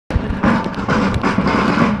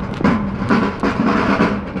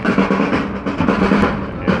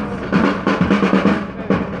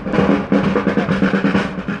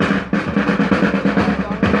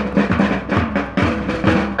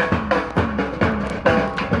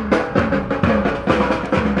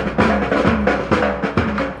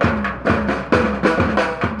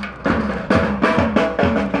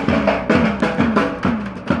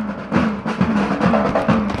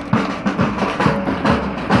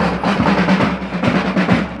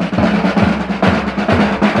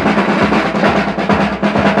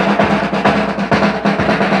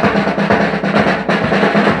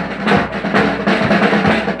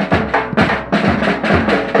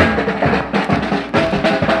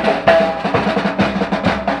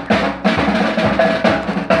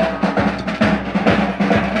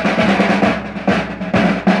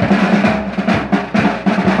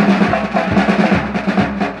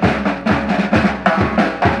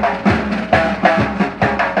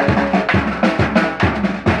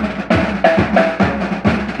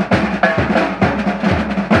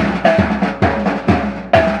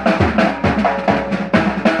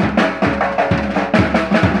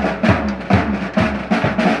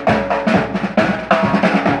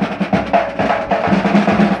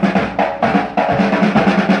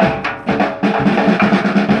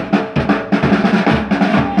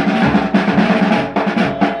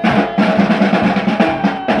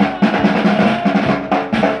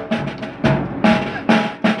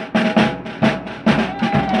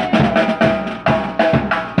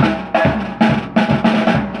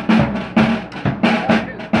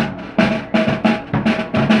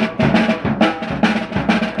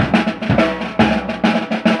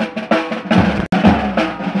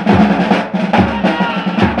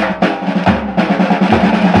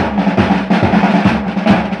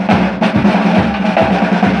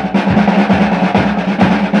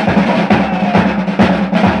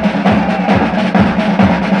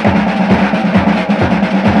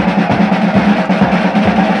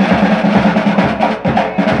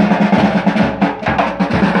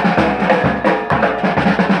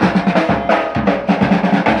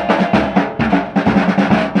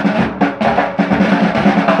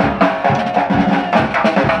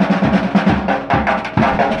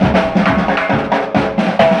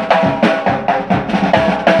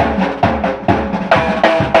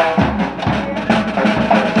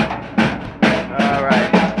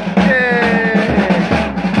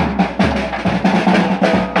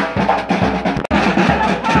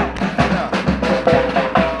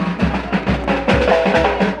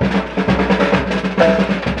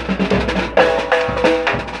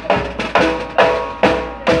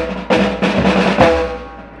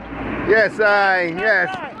yes.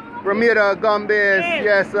 Bermuda Gombeys,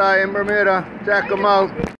 yes, in Bermuda. Check them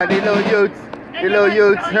out. The little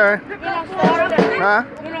youths, huh? Huh?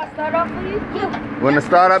 Wanna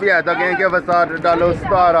start up? Yeah, they can give us that little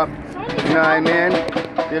startup. You know what I mean?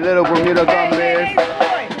 The little Bermuda Gombeys.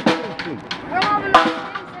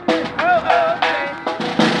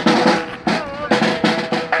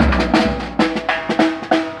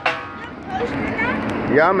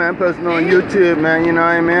 Yeah, man, posting on YouTube, man, you know what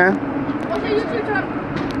I mean? What's your YouTube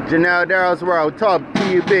channel? Janelle Darrell's World, Tub,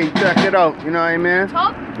 T-U-B, check it out, you know what I mean?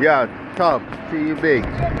 Tub? Yeah, Tub, T-U-B.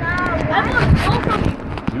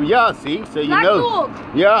 Yeah, see, so you know.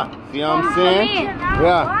 Yeah, see what I'm saying?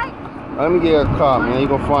 Yeah. Let me get a call, man, you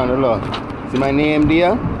gonna find it, look. See my name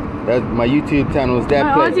there? That's my YouTube channel, is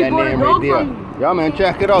that place, that name right there. Yeah, man,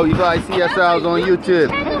 check it out, you guys see yourselves on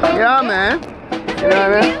YouTube. Yeah, man, you know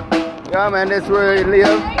what I mean? Yeah, man, that's where we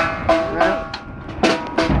live. Yeah.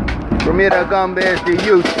 Bermuda Gombeys, the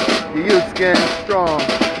youth getting strong.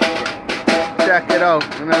 Check it out,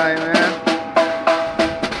 you know what I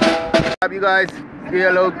mean? You guys see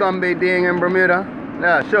a little Gombey thing in Bermuda?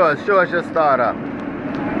 Yeah, show us your startup.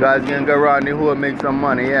 You guys can go around the hood, make some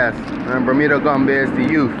money, yes. And Bermuda Gombeys, the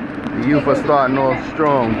youth are starting off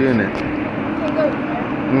strong, doing it.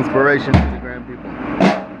 Inspiration to the grand people.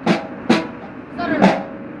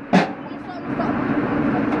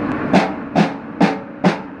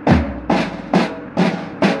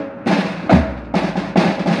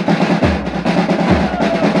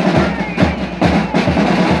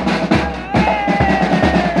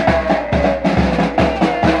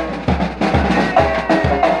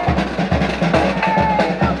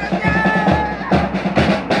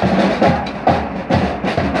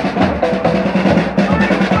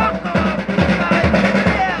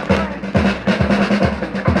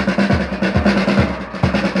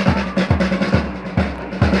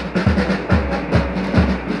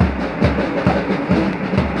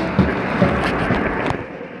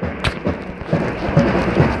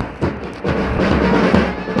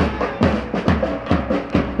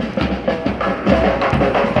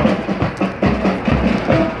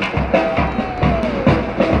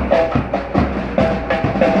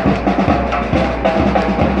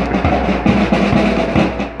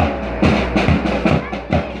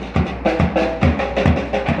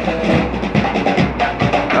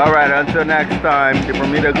 Alright, until next time, the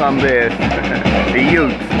Bermuda Gombeys, the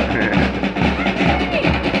youth.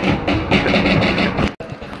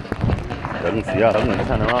 Let me see, I'm going to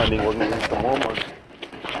turn around and we're going to get some more.